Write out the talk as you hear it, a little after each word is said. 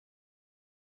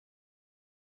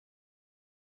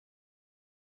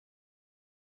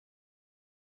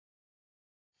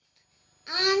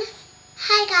And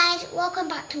hi guys, welcome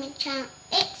back to my channel.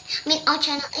 Our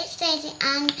channel. It's Daisy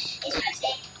and It's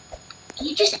Rosie.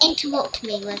 you just interrupted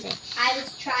me, was it? I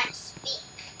was trying to speak.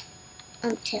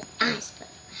 Until I spoke.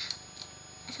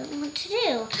 I don't know what to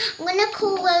do. I'm gonna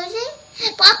call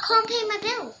Rosie, but I can't pay my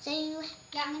bills. So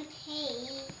Yeah, I'm gonna pay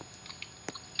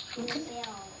your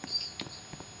bills.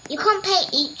 you can't pay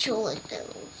each of the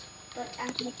bills. But I'm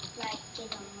gonna give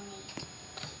them money.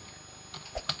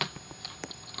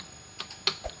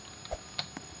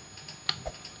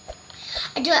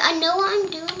 I know what I'm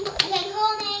doing, but Okay,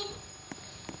 call me.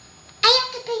 I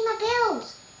have to pay my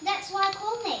bills. That's why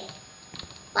call me.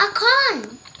 But I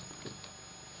can't.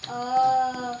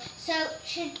 Oh, so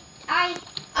I'll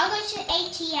go to the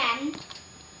ATM.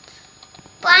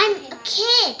 But I'm a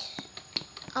kid.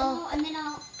 Oh, and then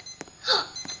I'll.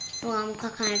 Well, I'm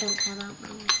cooking. I don't care about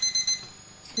money.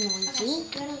 It's Okay, so noisy.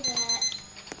 go to the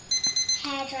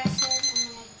hairdressers.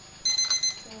 I'm gonna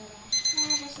go to the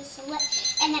hairdressers,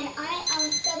 select, and then I am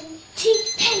going to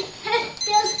pay her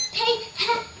bills, pay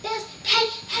her bills, pay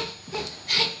her bills,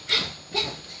 pay her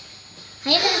bills.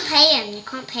 How are you going to pay them? You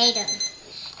can't pay them.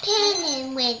 Pay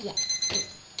them with your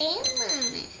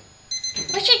money.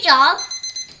 What's your job?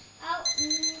 Oh,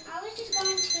 I was just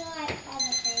going to like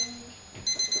other things.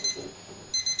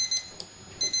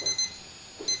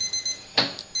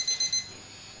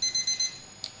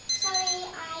 Sorry,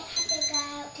 I had to go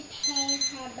to pay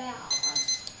her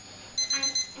bills.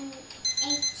 I'm an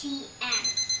ATM,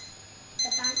 the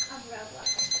Bank of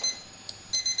Roblox.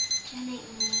 Donate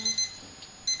money.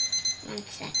 1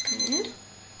 second.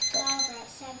 Well, we're at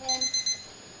 7.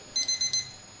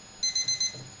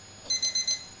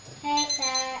 Take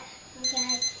that.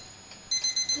 Okay.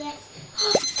 Yes.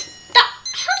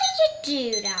 How did you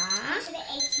do that? To the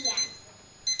ATM.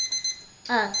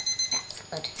 Oh, that's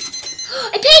good.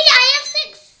 I paid it. I have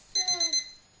 6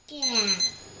 again.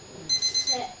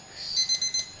 6.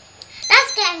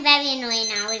 That's getting very annoying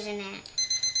now, isn't it?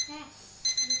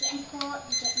 Yes. You're getting caught,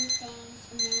 you're getting things,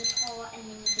 and then you're caught, and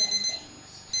then you're getting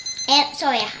things.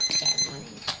 Sorry, I had to get one.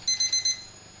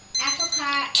 Apple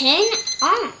cart. Turn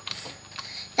off.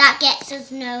 That gets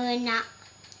us knowing that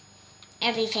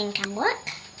everything can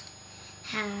work.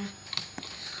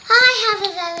 I have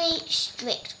a very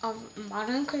strict of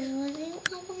modern because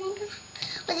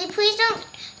Rosie, please don't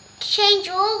change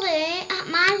your room at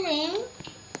my room.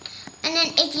 And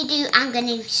then if you do, I'm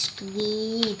gonna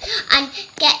scream and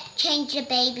change the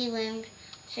baby room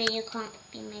so you can't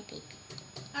be my baby.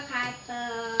 Okay,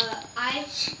 but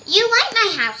You like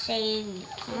my house, so you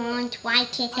can't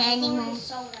like it anymore. already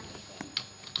sold everything.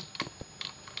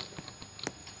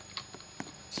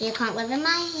 So you can't live in my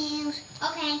house.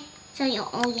 Okay. So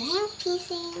all your house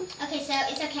pieces. Okay, so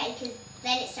it's okay because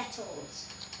then it's settled.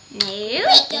 No,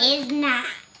 it is not.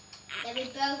 Then we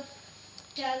both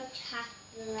don't have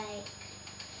to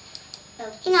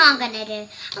focus. You know what I'm gonna do?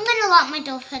 I'm gonna lock my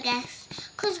door for guests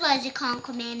because Rosie can't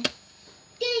come in.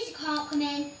 Daisy can't come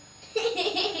in.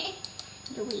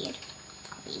 You're weird.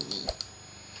 Probably me.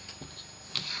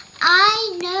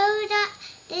 I know that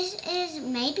this is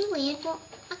maybe weird, but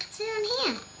I can sit on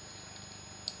here.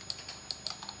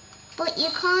 But you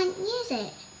can't use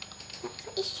it. That's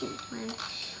the issue.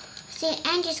 So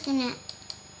I'm just gonna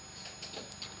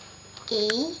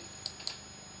E.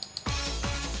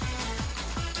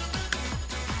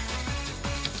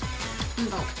 And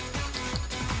bolt.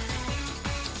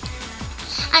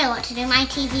 I know what to do. My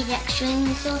TV's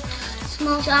extremely so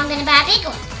small, so I'm going to buy a big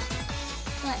one.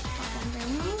 Let's pop one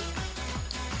down.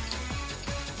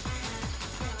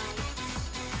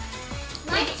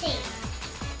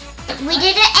 We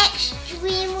did an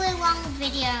extremely long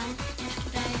video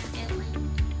yesterday, didn't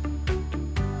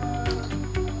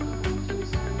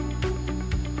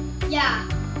Yeah.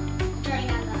 I don't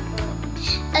remember.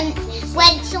 we? And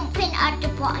when something at the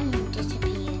bottom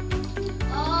disappeared.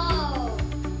 Oh.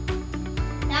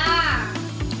 That.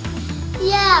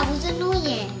 Yeah, it was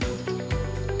annoying.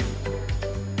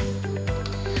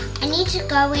 I need to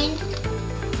go in.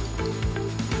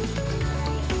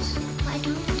 But I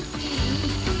don't know.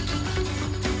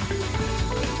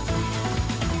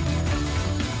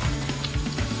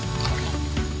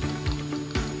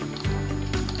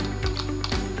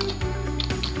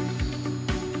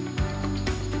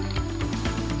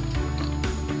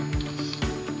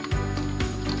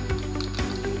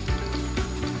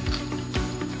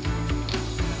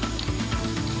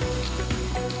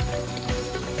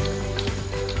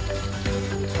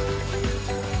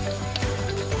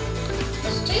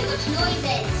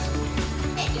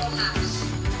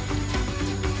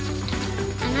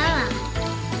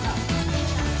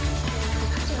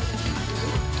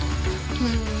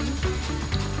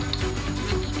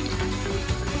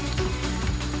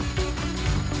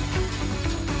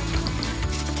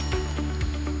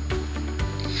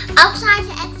 Outside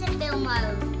to exit build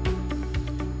mode.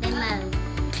 Bin mode.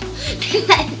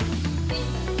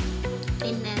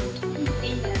 Bin mode.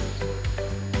 Bin mode.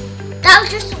 That was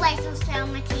just a waste of stay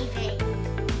on my TV.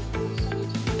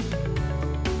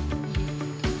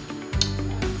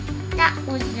 That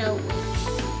was a waste.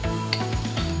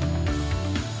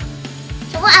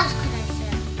 So what else could I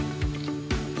say?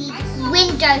 The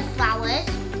window flowers.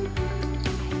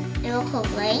 They look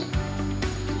lovely.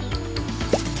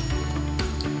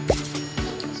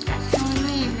 That's so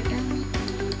annoying, I don't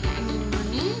get any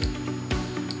money.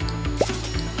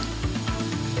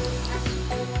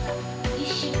 You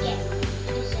should get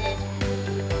dessert.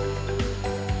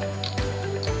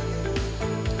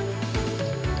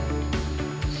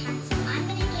 So I'm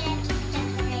gonna get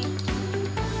decorate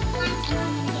plants and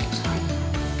I'm gonna get toy.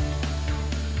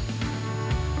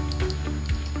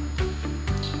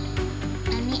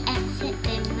 Let me exit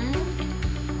bin mode.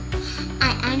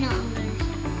 I know I'm gonna.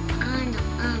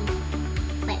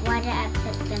 Wait, why did I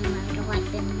exit bin mode? I like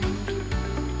bin mode.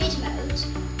 Bid mode.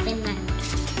 Bin mode.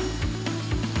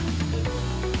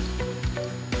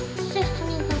 It's so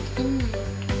funny about bin mode.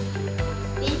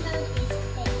 Bin mode is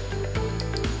fake.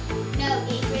 No,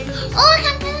 it really is. Oh, I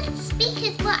can build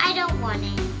speakers, but I don't want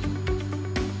it.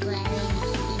 Blaring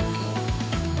speakers.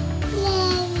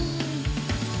 Blaring.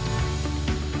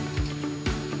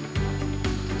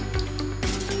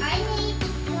 I need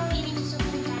going into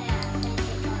something better than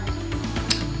it was.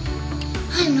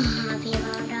 I'm not happy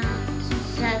about that. It's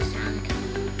so sad.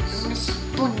 I'm a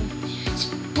sponge.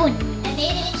 I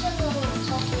made it into a little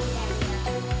talking area.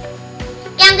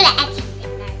 Yeah, I'm gonna exit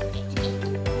bin mode. It's me.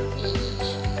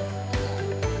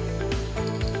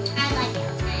 I like it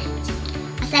outside.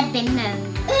 I said bin mode.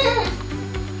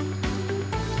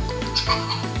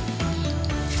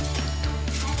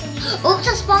 Oops, I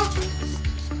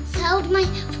sold my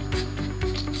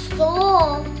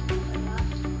floor.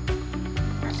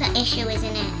 That's an issue,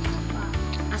 isn't it?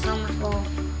 I sold my floor.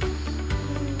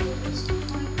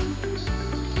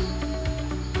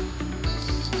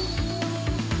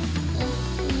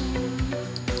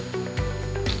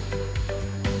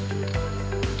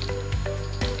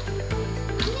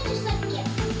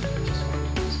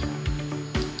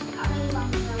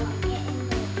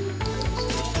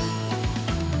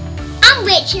 I'm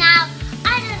rich now. I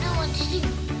don't know what to do.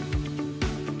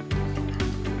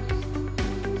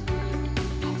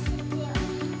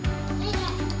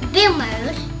 Build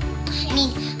mode. I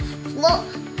mean, floor.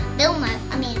 Build mode.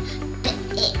 I mean,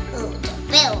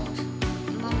 build.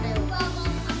 I'm on build.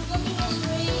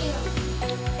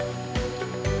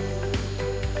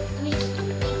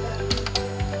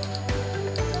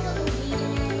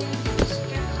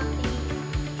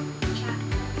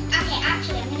 Okay,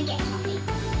 actually, I'm gonna get coffee.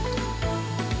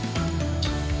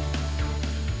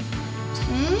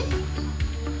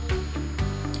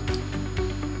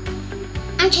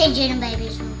 I'm changing a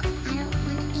baby's room. I don't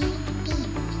want any beans.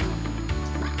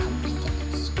 Wow, my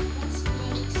goodness. That's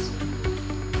nice.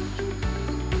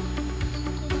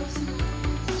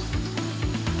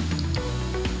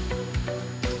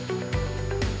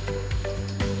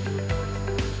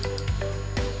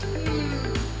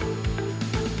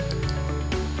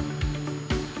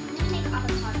 I'm gonna make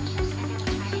avocado toast. I never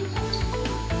tried it.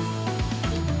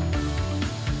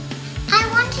 I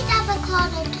wanted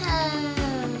avocado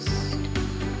toast.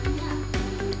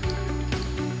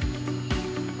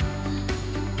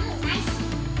 Nice.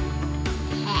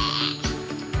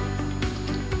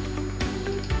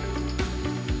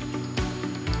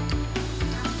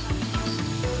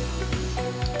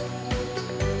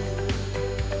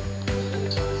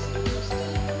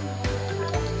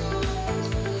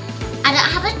 I don't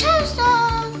have a toaster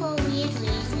for a weird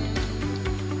reason.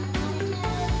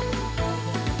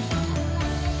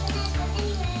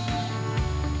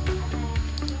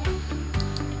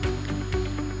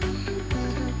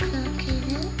 Gotta cook it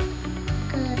up.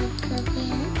 Gotta cook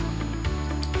it up.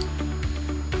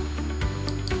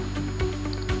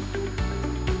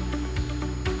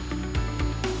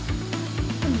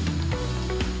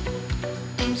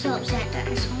 I'm so upset that I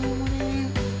sold it.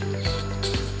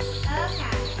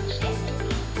 Okay, this is it.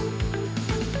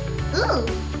 Ooh.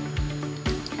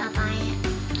 Should I buy it?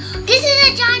 This is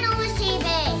a ginormous TV.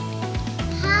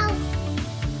 How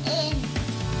in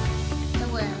the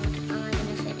world am I going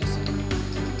to fit this in?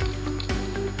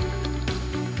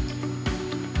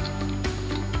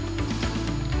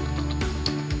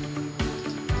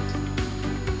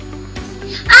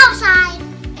 Outside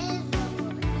is the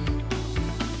rubbish.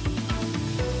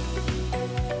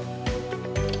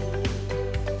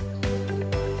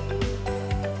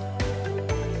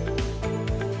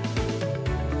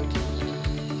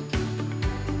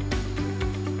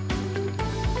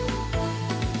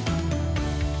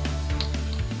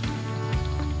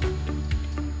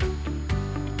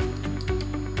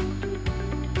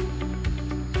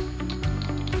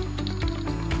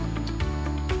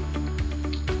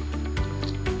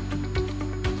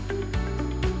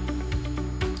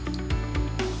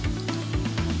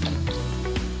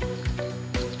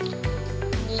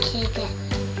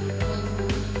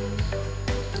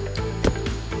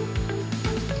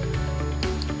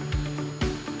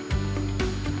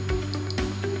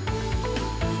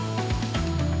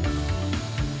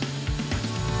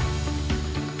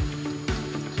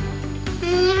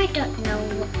 don't know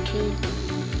what to do.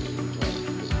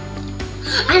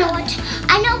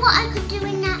 I know what I could do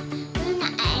in that room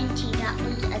that I emptied that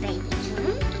was a baby's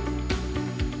room.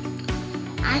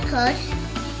 I could.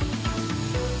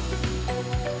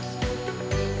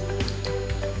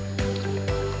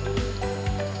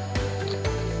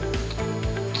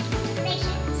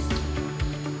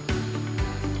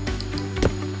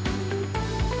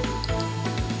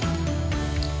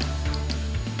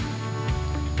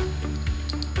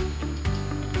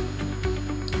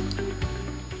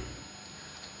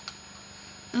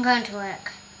 I'm going to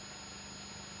work.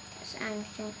 That's the only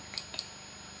thing I can do.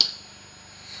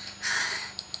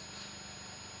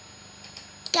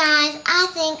 Guys, I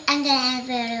think I'm going to end the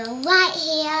video right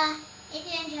here. If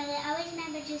you enjoyed it, always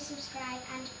remember to subscribe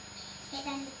and hit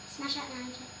then smash that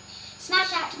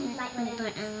like button.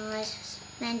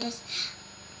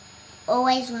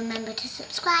 Always remember to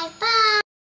subscribe. Bye.